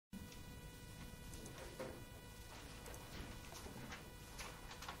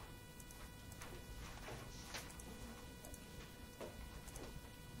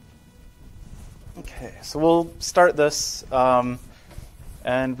Okay, so we'll start this, and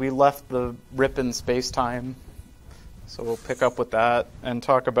we left the rip in space-time, so we'll pick up with that and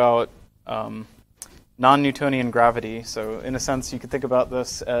talk about non-Newtonian gravity. So in a sense, you could think about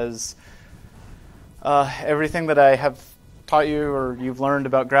this as everything that I have taught you or you've learned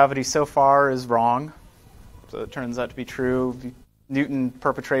about gravity so far is wrong. So it turns out to be true. Newton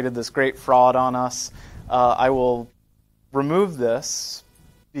perpetrated this great fraud on us. I will remove this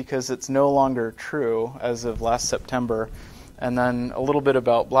because it's no longer true as of last September. And then a little bit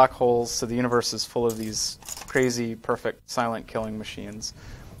about black holes. So the universe is full of these crazy, perfect, silent killing machines.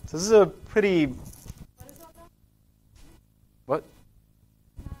 So this is a pretty... What?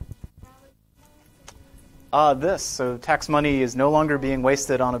 So tax money is no longer being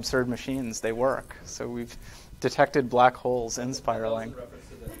wasted on absurd machines. They work. So we've detected black holes in spiraling.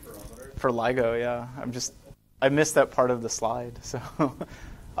 For LIGO, yeah. I missed that part of the slide. So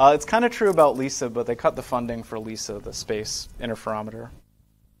it's kind of true about LISA, but they cut the funding for LISA, the space interferometer.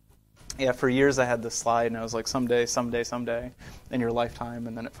 Yeah, for years I had this slide, and I was like, someday, in your lifetime,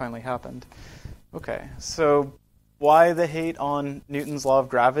 and then it finally happened. Okay, so why the hate on Newton's law of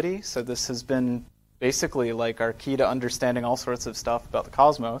gravity? So this has been basically like our key to understanding all sorts of stuff about the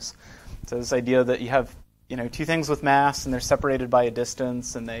cosmos. So this idea that you have, two things with mass, and they're separated by a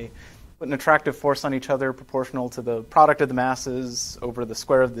distance, and they put an attractive force on each other proportional to the product of the masses over the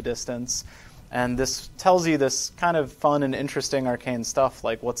square of the distance. And this tells you this kind of fun and interesting arcane stuff,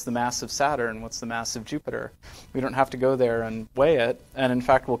 like what's the mass of Saturn, what's the mass of Jupiter. We don't have to go there and weigh it, and in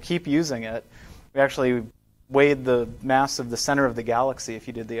fact we'll keep using it. We actually weighed the mass of the center of the galaxy if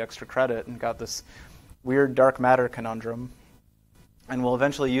you did the extra credit and got this weird dark matter conundrum. And we'll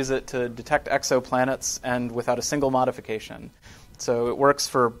eventually use it to detect exoplanets and without a single modification. So it works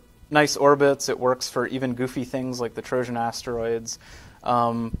for nice orbits. It works for even goofy things like the Trojan asteroids.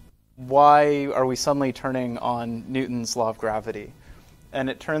 Why are we suddenly turning on Newton's law of gravity? And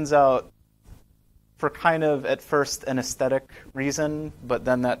it turns out for kind of, at first, an aesthetic reason, but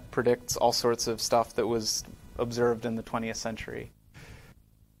then that predicts all sorts of stuff that was observed in the 20th century.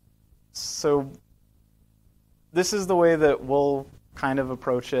 So this is the way that we'll kind of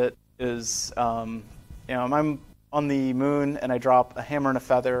approach it is, I'm on the moon and I drop a hammer and a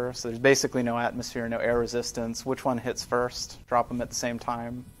feather, so there's basically no atmosphere, no air resistance. Which one hits first? Drop them at the same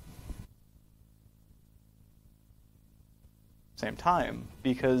time. Same time,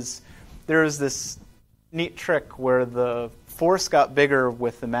 because there's this neat trick where the force got bigger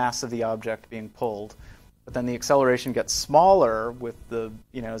with the mass of the object being pulled, but then the acceleration gets smaller with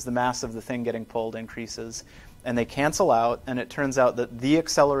as the mass of the thing getting pulled increases, and they cancel out, and it turns out that the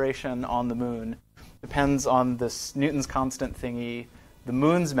acceleration on the moon depends on this Newton's constant thingy, the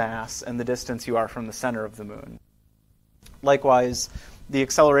moon's mass, and the distance you are from the center of the moon. Likewise, the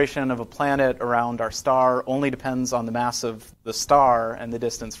acceleration of a planet around our star only depends on the mass of the star and the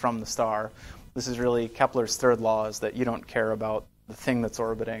distance from the star. This is really Kepler's third law, is that you don't care about the thing that's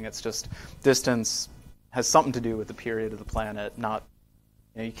orbiting. It's just distance has something to do with the period of the planet, not...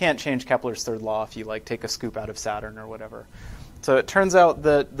 you can't change Kepler's third law if you take a scoop out of Saturn or whatever. So it turns out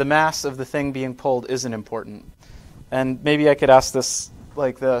that the mass of the thing being pulled isn't important. And maybe I could ask this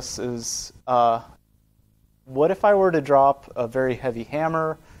like this, is what if I were to drop a very heavy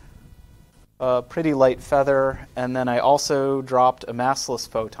hammer, a pretty light feather, and then I also dropped a massless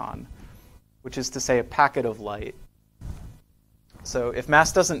photon, which is to say a packet of light. So if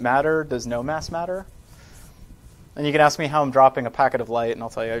mass doesn't matter, does no mass matter? And you can ask me how I'm dropping a packet of light, and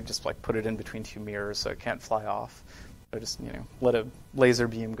I'll tell you I just put it in between two mirrors so it can't fly off. I just let a laser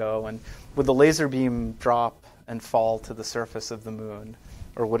beam go. And would the laser beam drop and fall to the surface of the moon,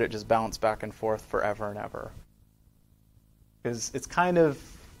 or would it just bounce back and forth forever and ever? Because it's kind of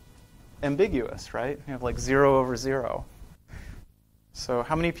ambiguous, right? You have 0 over 0. So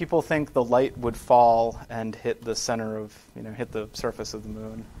how many people think the light would fall and hit the center of, hit the surface of the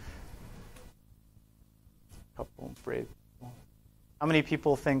moon? A couple brave people. How many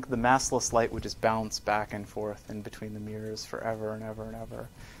people think the massless light would just bounce back and forth in between the mirrors forever and ever and ever?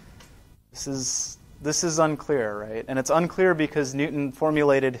 This is unclear, right? And it's unclear because Newton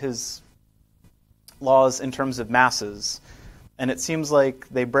formulated his laws in terms of masses, and it seems like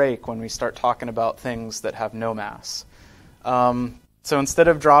they break when we start talking about things that have no mass. So instead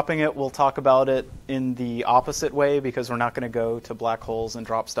of dropping it, we'll talk about it in the opposite way, because we're not going to go to black holes and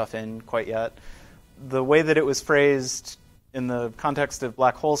drop stuff in quite yet. The way that it was phrased in the context of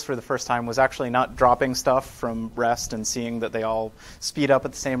black holes for the first time was actually not dropping stuff from rest and seeing that they all speed up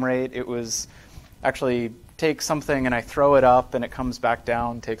at the same rate. It was actually take something and I throw it up and it comes back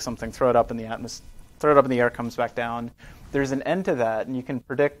down, take something, throw it up in the atmosphere, throw it up in the air, comes back down. There's an end to that, and you can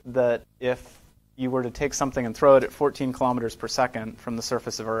predict that if you were to take something and throw it at 14 kilometers per second from the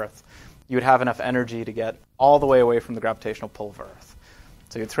surface of Earth, you would have enough energy to get all the way away from the gravitational pull of Earth.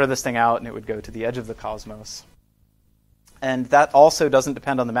 So you'd throw this thing out, and it would go to the edge of the cosmos. And that also doesn't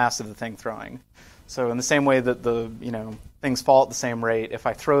depend on the mass of the thing throwing. So in the same way that the things fall at the same rate, if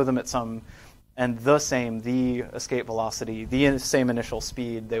I throw them at some and the escape velocity, the same initial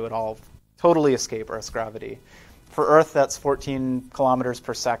speed, they would all totally escape Earth's gravity. For Earth, that's 14 kilometers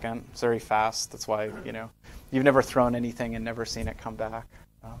per second. It's very fast. That's why you've never thrown anything and never seen it come back.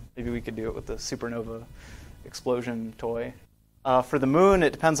 Maybe we could do it with the supernova explosion toy. For the moon,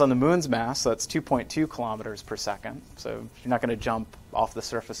 it depends on the moon's mass, so that's 2.2 kilometers per second. So you're not going to jump off the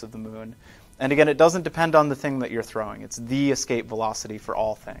surface of the moon. And again, it doesn't depend on the thing that you're throwing. It's the escape velocity for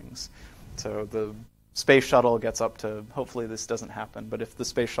all things. So the space shuttle gets up to, hopefully this doesn't happen, but if the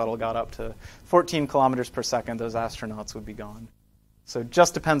space shuttle got up to 14 kilometers per second, those astronauts would be gone. So it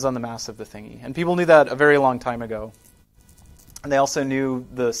just depends on the mass of the thingy. And people knew that a very long time ago. And they also knew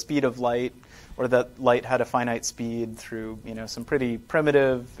the speed of light, or that light had a finite speed through some pretty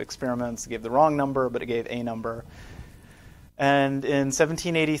primitive experiments. It gave the wrong number, but it gave a number. And in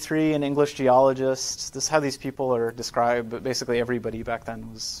 1783, an English geologist, this is how these people are described, but basically everybody back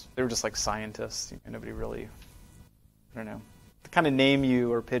then they were just like scientists. Nobody really, to kind of name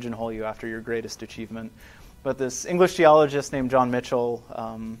you or pigeonhole you after your greatest achievement. But this English geologist named John Mitchell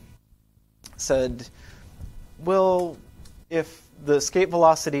said, well, if the escape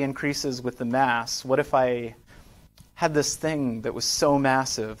velocity increases with the mass, what if I had this thing that was so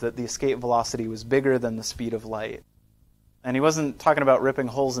massive that the escape velocity was bigger than the speed of light? And he wasn't talking about ripping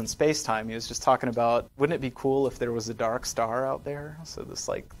holes in space-time. He was just talking about, wouldn't it be cool if there was a dark star out there? So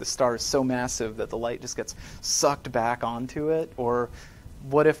the star is so massive that the light just gets sucked back onto it. Or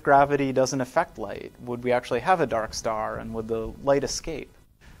what if gravity doesn't affect light? Would we actually have a dark star, and would the light escape?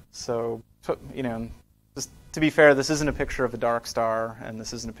 So, just to be fair, this isn't a picture of a dark star, and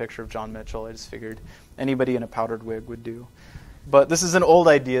this isn't a picture of John Mitchell. I just figured anybody in a powdered wig would do. But this is an old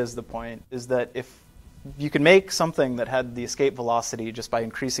idea, is the point, is that if you could make something that had the escape velocity just by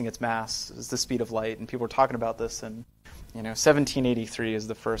increasing its mass as the speed of light, and people were talking about this in 1783 is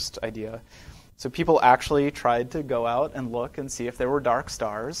the first idea. So people actually tried to go out and look and see if there were dark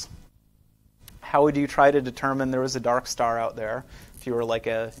stars. How would you try to determine there was a dark star out there if you were like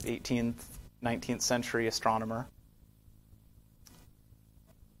a 18th, 19th century astronomer?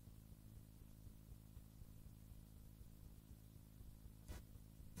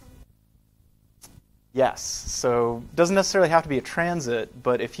 Yes. So it doesn't necessarily have to be a transit,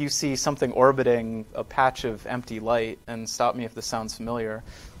 but if you see something orbiting a patch of empty light, and stop me if this sounds familiar.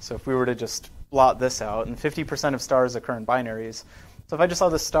 So if we were to just blot this out, and 50% of stars occur in binaries. So if I just saw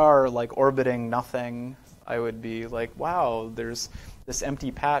the star orbiting nothing, I would be like, wow, there's this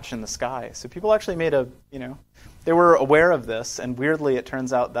empty patch in the sky. So people actually made they were aware of this, and weirdly it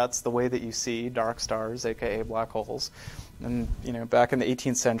turns out that's the way that you see dark stars, aka black holes. And back in the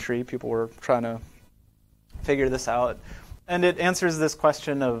 18th century, people were trying to figure this out. And it answers this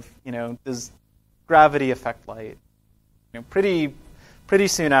question of, does gravity affect light? Pretty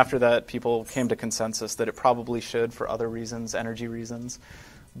soon after that, people came to consensus that it probably should for other reasons, energy reasons.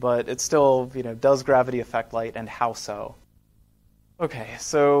 But it's still, does gravity affect light, and how so? Okay,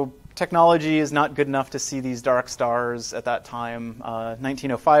 so technology is not good enough to see these dark stars at that time.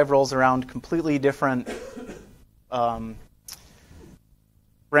 1905 rolls around, completely different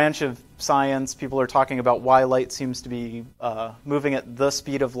branch of science. People are talking about why light seems to be moving at the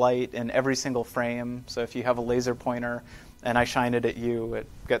speed of light in every single frame. So if you have a laser pointer and I shine it at you, it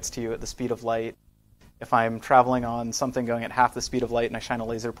gets to you at the speed of light. If I'm traveling on something going at half the speed of light and I shine a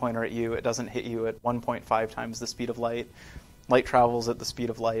laser pointer at you, it doesn't hit you at 1.5 times the speed of light. Light travels at the speed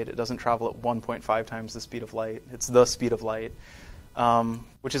of light. It doesn't travel at 1.5 times the speed of light. It's the speed of light.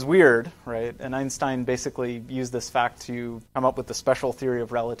 Which is weird, right? And Einstein basically used this fact to come up with the special theory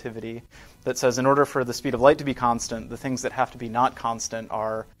of relativity that says in order for the speed of light to be constant, the things that have to be not constant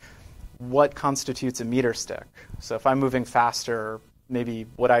are what constitutes a meter stick. So if I'm moving faster, maybe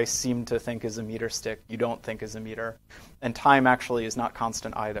what I seem to think is a meter stick, you don't think is a meter. And time actually is not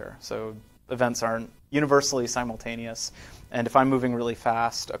constant either. So events aren't universally simultaneous. And if I'm moving really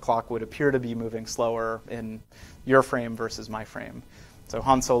fast, a clock would appear to be moving slower in your frame versus my frame. So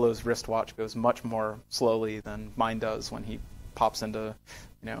Han Solo's wristwatch goes much more slowly than mine does when he pops into,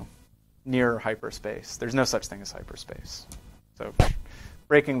 near hyperspace. There's no such thing as hyperspace. So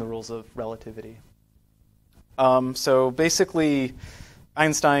breaking the rules of relativity. So basically,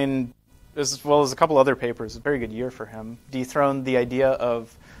 Einstein, as well as a couple other papers, a very good year for him, dethroned the idea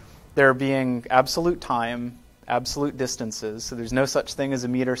of there being absolute time, absolute distances. So there's no such thing as a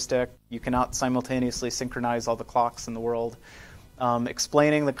meter stick. You cannot simultaneously synchronize all the clocks in the world.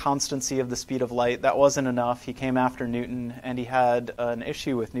 Explaining the constancy of the speed of light, that wasn't enough. He came after Newton, and he had an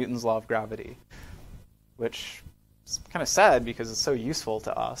issue with Newton's law of gravity, which is kind of sad because it's so useful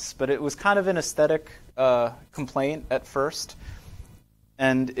to us. But it was kind of an aesthetic complaint at first.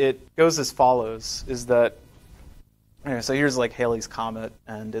 And it goes as follows, is that, so here's like Halley's Comet,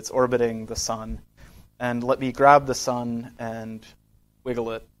 and it's orbiting the sun. And let me grab the sun and wiggle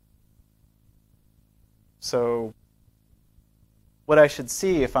it. So what I should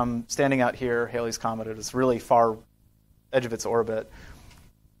see if I'm standing out here, Halley's Comet, at this really far edge of its orbit,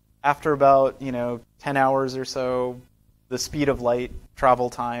 after about 10 hours or so, the speed of light,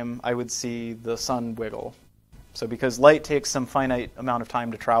 travel time, I would see the sun wiggle. So because light takes some finite amount of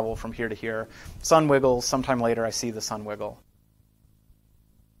time to travel from here to here, sun wiggles, sometime later I see the sun wiggle.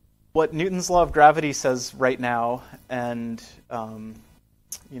 What Newton's law of gravity says right now, and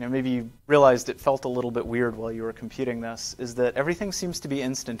maybe you realized it felt a little bit weird while you were computing this, is that everything seems to be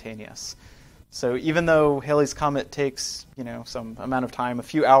instantaneous. So even though Halley's Comet takes, some amount of time, a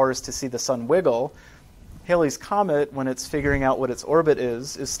few hours to see the sun wiggle, Halley's Comet, when it's figuring out what its orbit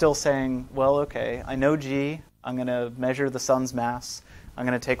is still saying, well, okay, I know G, I'm going to measure the sun's mass, I'm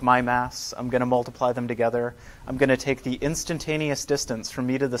going to take my mass, I'm going to multiply them together, I'm going to take the instantaneous distance from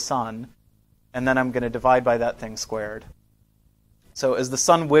me to the sun, and then I'm going to divide by that thing squared. So as the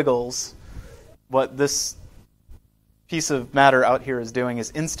sun wiggles, what this piece of matter out here is doing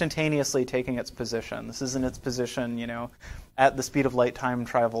is instantaneously taking its position. This isn't its position, at the speed of light time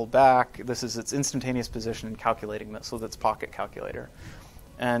travel back. This is its instantaneous position in calculating this with its pocket calculator.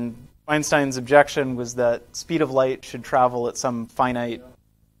 And Einstein's objection was that speed of light should travel at some finite,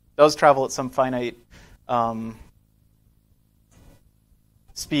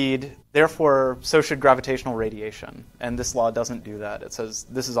 speed, therefore so should gravitational radiation. And this law doesn't do that. It says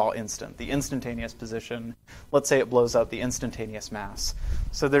this is all instant. The instantaneous position, let's say it blows up the instantaneous mass.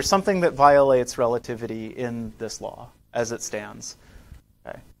 So there's something that violates relativity in this law as it stands.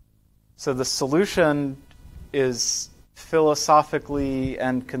 Okay. So the solution is philosophically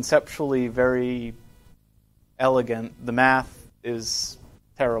and conceptually very elegant. The math is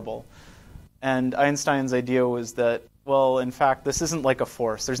terrible. And Einstein's idea was that, well, in fact, this isn't like a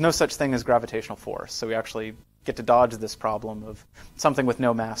force. There's no such thing as gravitational force. So we actually get to dodge this problem of something with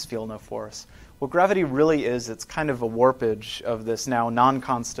no mass feel no force. What gravity really is, it's kind of a warpage of this now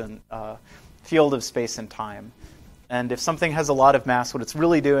non-constant field of space and time. And if something has a lot of mass, what it's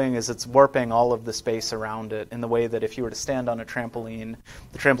really doing is it's warping all of the space around it in the way that if you were to stand on a trampoline,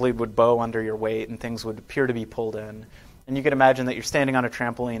 the trampoline would bow under your weight and things would appear to be pulled in. And you could imagine that you're standing on a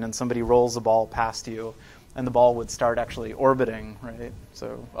trampoline and somebody rolls a ball past you, and the ball would start actually orbiting, right?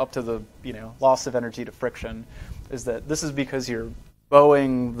 So up to the loss of energy to friction, is that this is because you're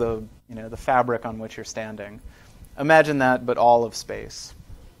bowing the the fabric on which you're standing. Imagine that, but all of space.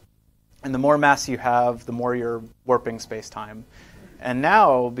 And the more mass you have, the more you're warping space-time. And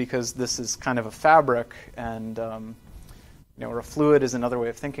now, because this is kind of a fabric, and or a fluid is another way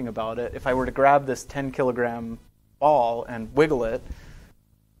of thinking about it, if I were to grab this 10-kilogram ball and wiggle it,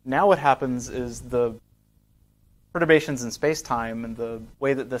 now what happens is the perturbations in space-time and the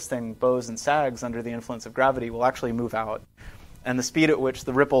way that this thing bows and sags under the influence of gravity will actually move out. And the speed at which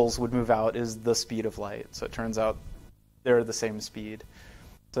the ripples would move out is the speed of light. So it turns out they're the same speed.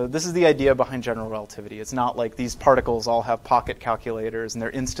 So this is the idea behind general relativity. It's not like these particles all have pocket calculators and they're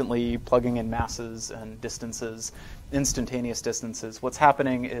instantly plugging in masses and distances, instantaneous distances. What's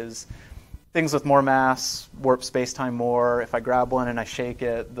happening is things with more mass warp space-time more. If I grab one and I shake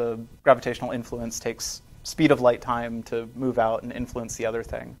it, the gravitational influence takes speed of light time to move out and influence the other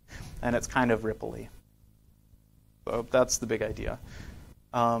thing. And it's kind of rippley. So that's the big idea.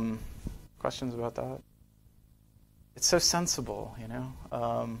 Questions about that? It's so sensible,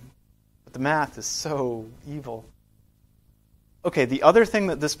 but the math is so evil. Okay, the other thing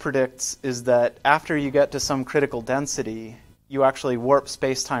that this predicts is that after you get to some critical density, you actually warp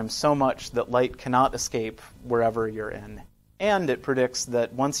space-time so much that light cannot escape wherever you're in. And it predicts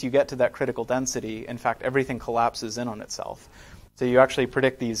that once you get to that critical density, in fact, everything collapses in on itself. So you actually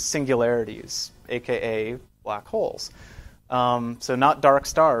predict these singularities, aka black holes. So not dark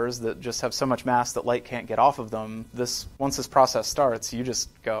stars that just have so much mass that light can't get off of them. Once this process starts, you just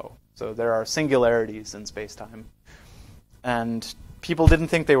go. So there are singularities in space-time. And people didn't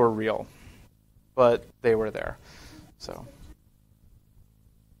think they were real, but they were there. So.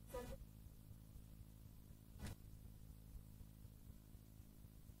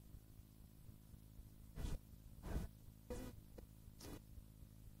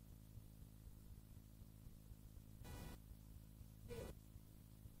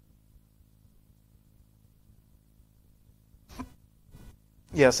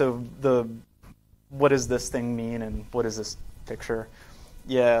 Yeah, so what does this thing mean and what is this picture?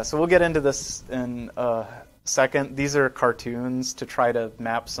 Yeah, so we'll get into this in a second. These are cartoons to try to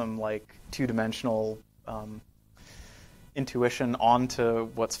map some like two-dimensional intuition onto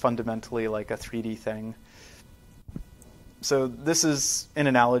what's fundamentally like a 3D thing. So this is an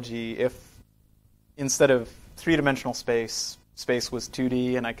analogy. If instead of three-dimensional space was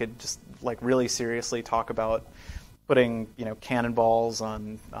 2D, and I could just like really seriously talk about putting cannonballs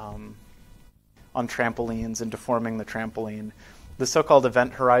on trampolines and deforming the trampoline. The so-called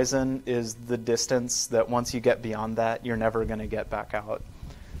event horizon is the distance that once you get beyond that, you're never going to get back out.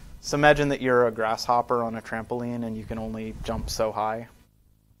 So imagine that you're a grasshopper on a trampoline and you can only jump so high.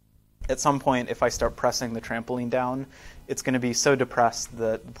 At some point, if I start pressing the trampoline down, it's going to be so depressed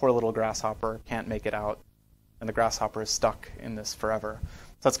that the poor little grasshopper can't make it out, and the grasshopper is stuck in this forever. So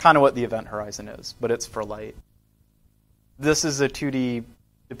that's kind of what the event horizon is, but it's for light. This is a 2D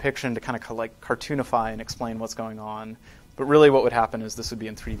depiction to kind of like cartoonify and explain what's going on. But really what would happen is this would be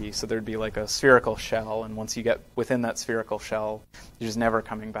in 3D. So there'd be like a spherical shell, and once you get within that spherical shell, you're just never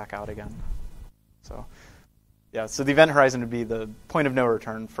coming back out again. So yeah, so the event horizon would be the point of no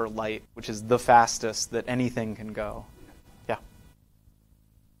return for light, which is the fastest that anything can go. Yeah.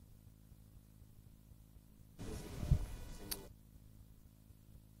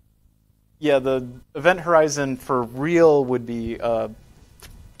 Yeah, the event horizon for real would be a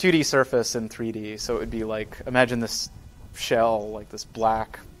 2D surface in 3D. So it would be like, imagine this shell, like this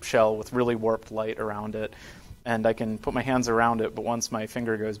black shell with really warped light around it. And I can put my hands around it, but once my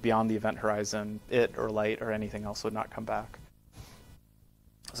finger goes beyond the event horizon, it or light or anything else would not come back.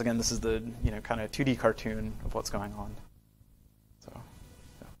 So again, this is the kind of 2D cartoon of what's going on. So,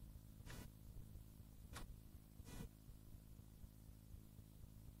 yeah.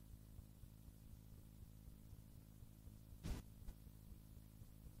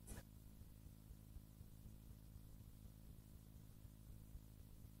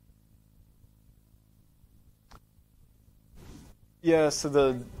 Yeah,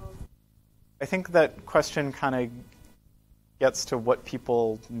 so I think that question kind of gets to what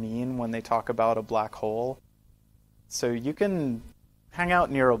people mean when they talk about a black hole. So you can hang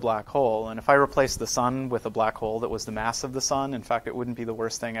out near a black hole, and if I replaced the sun with a black hole that was the mass of the sun, in fact, it wouldn't be the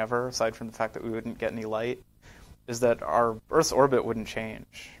worst thing ever, aside from the fact that we wouldn't get any light, is that our Earth's orbit wouldn't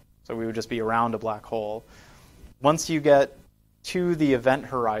change. So we would just be around a black hole. Once you get to the event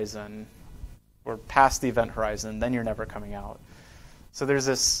horizon, or past the event horizon, then you're never coming out. So there's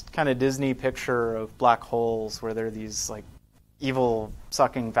this kind of Disney picture of black holes where there are these like evil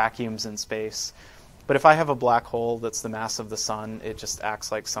sucking vacuums in space. But if I have a black hole that's the mass of the sun, it just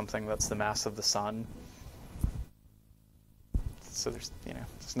acts like something that's the mass of the sun. So there's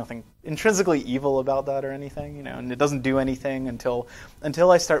nothing intrinsically evil about that or anything, and it doesn't do anything until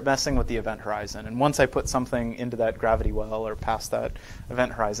I start messing with the event horizon. And once I put something into that gravity well or past that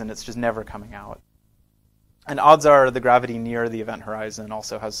event horizon, it's just never coming out. And odds are the gravity near the event horizon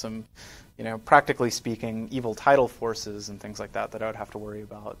also has some, practically speaking, evil tidal forces and things like that I would have to worry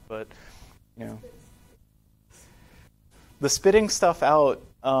about. But, the spitting stuff out,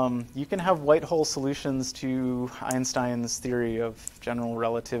 you can have white hole solutions to Einstein's theory of general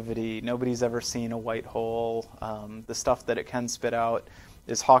relativity. Nobody's ever seen a white hole. The stuff that it can spit out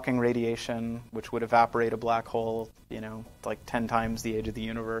is Hawking radiation, which would evaporate a black hole, like 10 times the age of the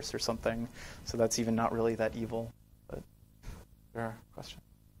universe or something. So that's even not really that evil. But there are questions?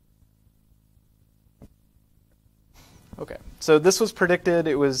 Okay, so this was predicted.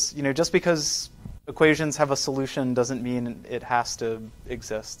 It was, just because equations have a solution doesn't mean it has to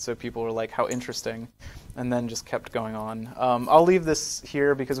exist. So people were like, how interesting, and then just kept going on. I'll leave this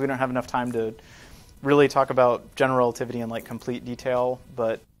here because we don't have enough time to really talk about general relativity in like complete detail,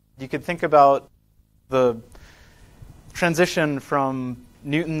 but you could think about the transition from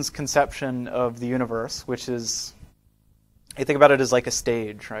Newton's conception of the universe, which is, you think about it as like a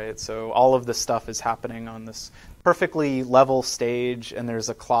stage, right? So all of this stuff is happening on this perfectly level stage, and there's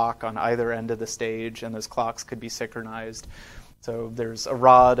a clock on either end of the stage, and those clocks could be synchronized. So there's a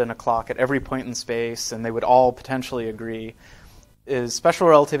rod and a clock at every point in space, and they would all potentially agree. Is special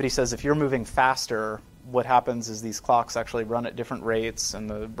relativity says if you're moving faster, what happens is these clocks actually run at different rates and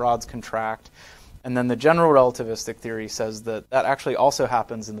the rods contract. And then the general relativistic theory says that actually also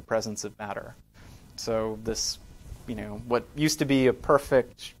happens in the presence of matter. So this, what used to be a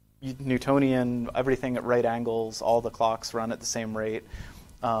perfect Newtonian, everything at right angles, all the clocks run at the same rate,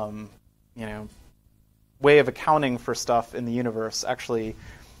 way of accounting for stuff in the universe actually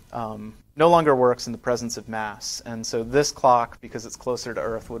no longer works in the presence of mass. And so this clock, because it's closer to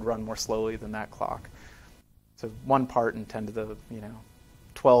Earth, would run more slowly than that clock. So 1 part in 10 to the,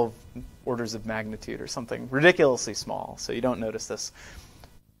 12 orders of magnitude or something ridiculously small, so you don't notice this.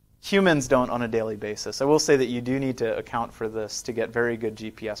 Humans don't on a daily basis. I will say that you do need to account for this to get very good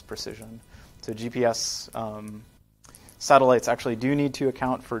GPS precision. So GPS satellites actually do need to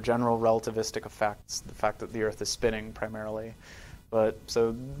account for general relativistic effects, the fact that the Earth is spinning primarily. But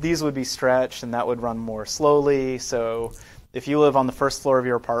so these would be stretched, and that would run more slowly. So if you live on the first floor of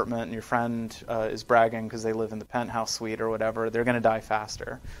your apartment and your friend is bragging because they live in the penthouse suite or whatever, they're going to die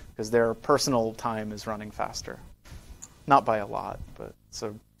faster because their personal time is running faster. Not by a lot, but it's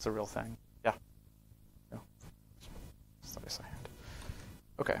a real thing. Yeah. No.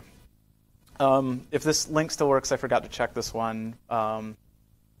 Okay. If this link still works, I forgot to check this one.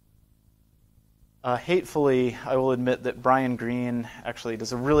 Hatefully, I will admit that Brian Greene actually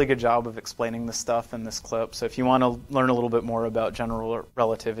does a really good job of explaining this stuff in this clip. So if you want to learn a little bit more about general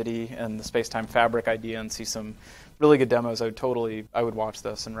relativity and the space-time fabric idea and see some really good demos, I would watch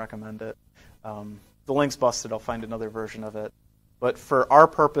this and recommend it. The link's busted. I'll find another version of it. But for our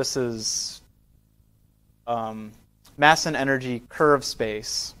purposes, mass and energy curve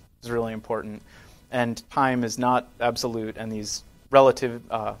space is really important, and time is not absolute, and these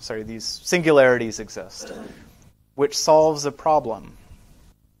these singularities exist, which solves a problem.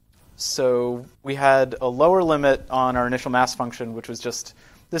 So we had a lower limit on our initial mass function, which was just,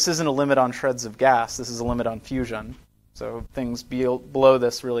 this isn't a limit on shreds of gas, this is a limit on fusion. So things below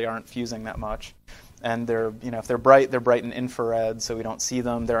this really aren't fusing that much. And they're, if they're bright in infrared, so we don't see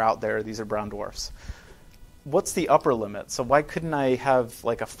them, they're out there, these are brown dwarfs. What's the upper limit? So why couldn't I have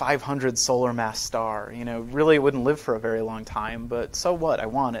like a 500 solar mass star? Really it wouldn't live for a very long time, but so what? I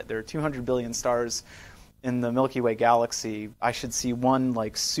want it. There are 200 billion stars in the Milky Way galaxy. I should see one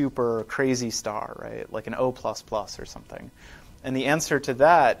like super crazy star, right? Like an O++ or something. And the answer to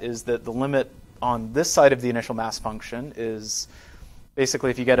that is that the limit on this side of the initial mass function is basically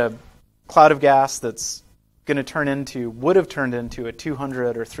if you get a cloud of gas that's would have turned into a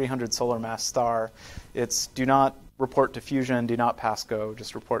 200 or 300 solar mass star, it's do not report to fusion, do not pass go,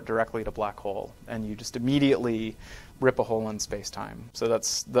 just report directly to black hole. And you just immediately rip a hole in space-time. So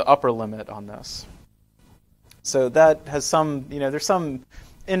that's the upper limit on this. So that has some, there's some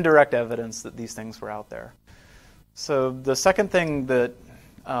indirect evidence that these things were out there. So the second thing that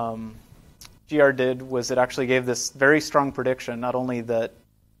GR did was it actually gave this very strong prediction, not only that,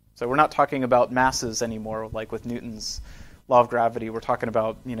 so we're not talking about masses anymore, like with Newton's law of gravity. We're talking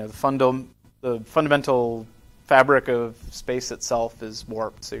about, the fundamental fabric of space itself is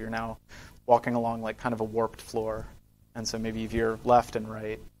warped. So you're now walking along like kind of a warped floor. And so maybe you veer left and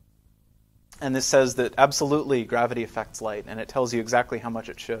right. And this says that absolutely gravity affects light, and it tells you exactly how much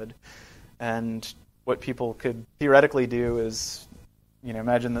it should. And what people could theoretically do is,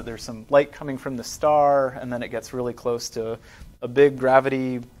 imagine that there's some light coming from the star, and then it gets really close to a big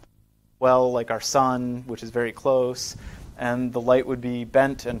gravity well like our sun, which is very close, and the light would be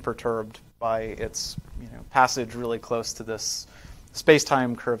bent and perturbed by its passage really close to this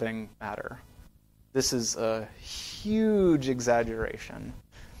space-time curving matter. This is a huge exaggeration.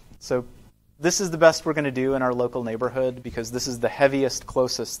 So this is the best we're going to do in our local neighborhood because this is the heaviest,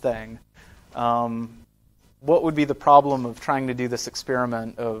 closest thing. What would be the problem of trying to do this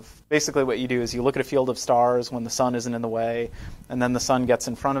experiment of basically what you do is you look at a field of stars when the sun isn't in the way, and then the sun gets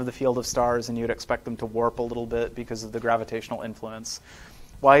in front of the field of stars and you'd expect them to warp a little bit because of the gravitational influence.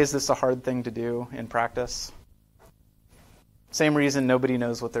 Why is this a hard thing to do in practice? Same reason nobody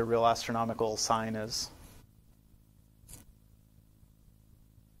knows what their real astronomical sign is.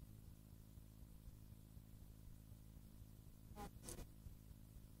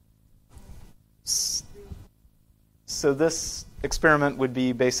 So this experiment would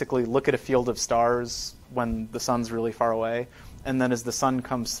be basically look at a field of stars when the sun's really far away, and then as the sun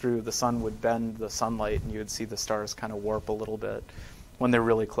comes through, the sun would bend the sunlight, and you would see the stars kind of warp a little bit when they're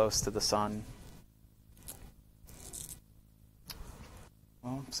really close to the sun.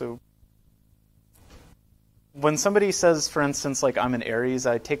 Well, so when somebody says, for instance, like I'm in Aries,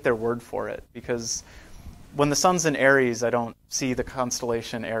 I take their word for it, because when the sun's in Aries, I don't see the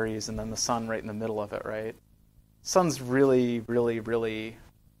constellation Aries and then the sun right in the middle of it, right? Sun's really, really, really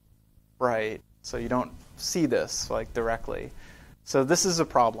bright, so you don't see this like directly. So this is a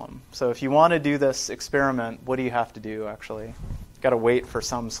problem. So if you want to do this experiment, what do you have to do actually? You've got to wait for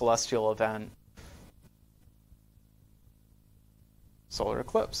some celestial event. Solar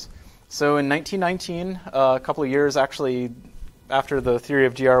eclipse. So in 1919, a couple of years actually after the theory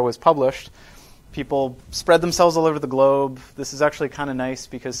of GR was published, people spread themselves all over the globe. This is actually kind of nice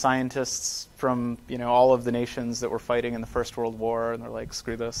because scientists from all of the nations that were fighting in the First World War, and they're like,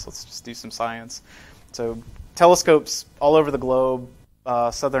 screw this, let's just do some science. So telescopes all over the globe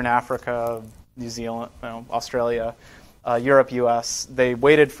Southern Africa, New Zealand, Australia, Europe, US, they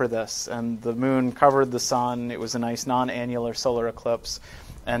waited for this, and the moon covered the sun. It was a nice non-annular solar eclipse,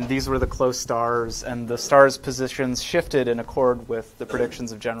 and these were the close stars, and the stars' positions shifted in accord with the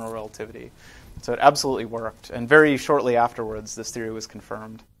predictions of general relativity. So it absolutely worked, and very shortly afterwards, this theory was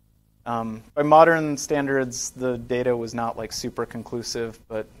confirmed. By modern standards, the data was not like super conclusive,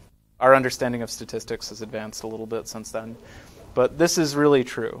 but our understanding of statistics has advanced a little bit since then. But this is really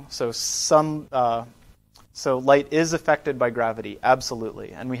true. So light is affected by gravity,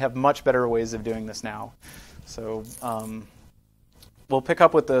 absolutely, and we have much better ways of doing this now. So we'll pick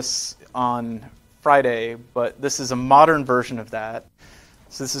up with this on Friday, but this is a modern version of that.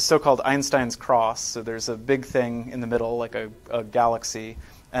 So this is so-called Einstein's cross. So there's a big thing in the middle, like a galaxy,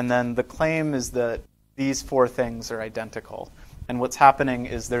 and then the claim is that these four things are identical. And what's happening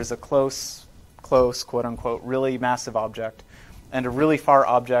is there's a close, quote-unquote, really massive object, and a really far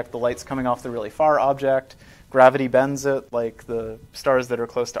object. The light's coming off the really far object. Gravity bends it, like the stars that are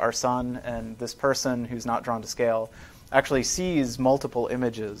close to our sun, and this person who's not drawn to scale actually sees multiple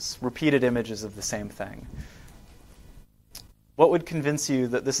images, repeated images of the same thing. What would convince you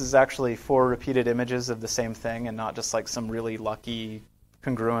that this is actually four repeated images of the same thing and not just like some really lucky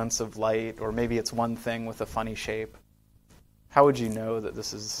congruence of light, or maybe it's one thing with a funny shape? How would you know that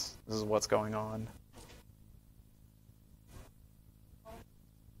this is what's going on?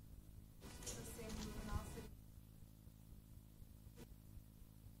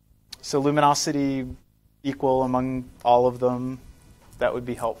 So luminosity equal among all of them, that would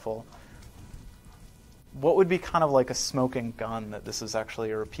be helpful. What would be kind of like a smoking gun that this is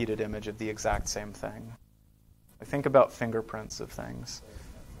actually a repeated image of the exact same thing? I think about fingerprints of things.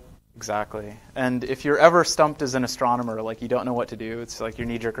 Exactly. And if you're ever stumped as an astronomer, like you don't know what to do, it's like your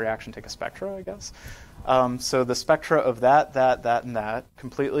knee-jerk reaction, take a spectra, I guess. So the spectra of that, and that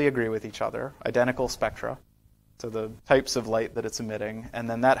completely agree with each other, identical spectra. So the types of light that it's emitting, and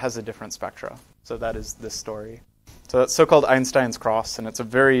then that has a different spectra. So that is this story. So that's so-called Einstein's cross, and it's a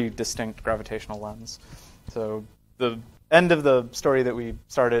very distinct gravitational lens. So the end of the story that we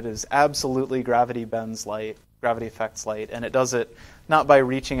started is absolutely gravity bends light, gravity affects light, and it does it not by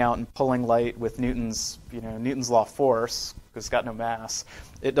reaching out and pulling light with Newton's law of force, because it's got no mass.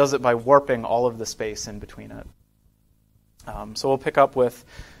 It does it by warping all of the space in between it. So we'll pick up with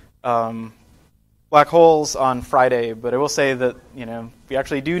black holes on Friday, but I will say that we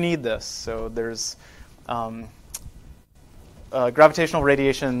actually do need this. So there's gravitational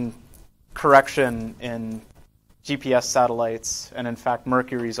radiation correction in GPS satellites, and in fact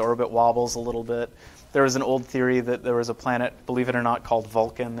Mercury's orbit wobbles a little bit. There was an old theory that there was a planet, believe it or not, called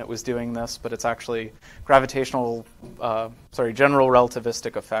Vulcan that was doing this, but it's actually general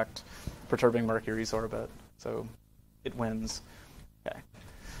relativistic effect perturbing Mercury's orbit. So it wins. Okay.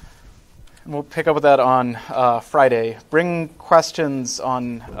 And we'll pick up with that on Friday. Bring questions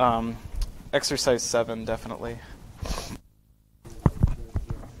on exercise 7, definitely.